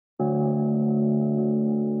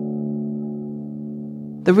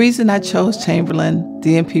The reason I chose Chamberlain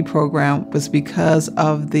DNP program was because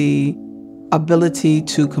of the ability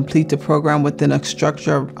to complete the program within a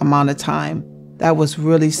structured amount of time. That was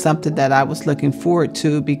really something that I was looking forward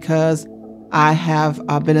to because I have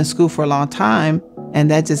been in school for a long time,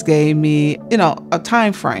 and that just gave me, a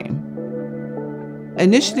time frame.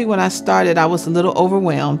 Initially, when I started, I was a little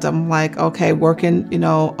overwhelmed. I'm like, okay, working,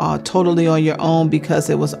 totally on your own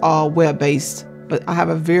because it was all web-based. But I have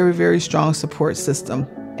a very, very strong support system.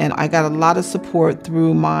 And I got a lot of support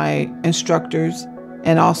through my instructors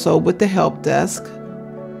and also with the help desk.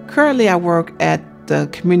 Currently, I work at the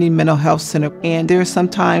Community Mental Health Center, and there are some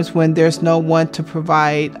times when there's no one to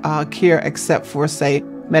provide care except for, say,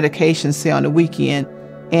 medication, say on the weekend.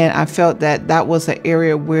 And I felt that that was an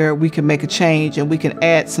area where we could make a change and we can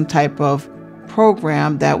add some type of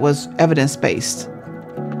program that was evidence-based.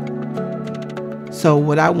 So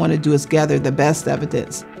what I want to do is gather the best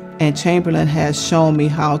evidence. And Chamberlain has shown me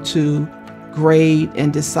how to grade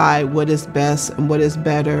and decide what is best and what is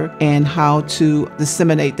better and how to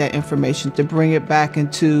disseminate that information to bring it back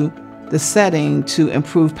into the setting to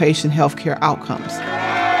improve patient healthcare outcomes.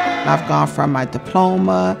 I've gone from my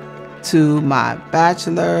diploma to my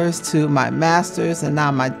bachelor's to my master's and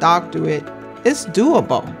now my doctorate. It's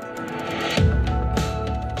doable.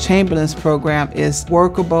 Chamberlain's program is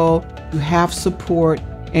workable, you have support,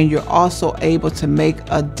 and you're also able to make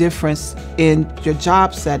a difference in your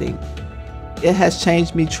job setting. It has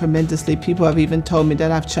changed me tremendously. People have even told me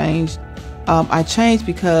that I've changed. I changed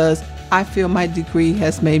because I feel my degree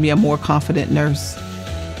has made me a more confident nurse.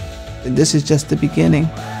 This is just the beginning.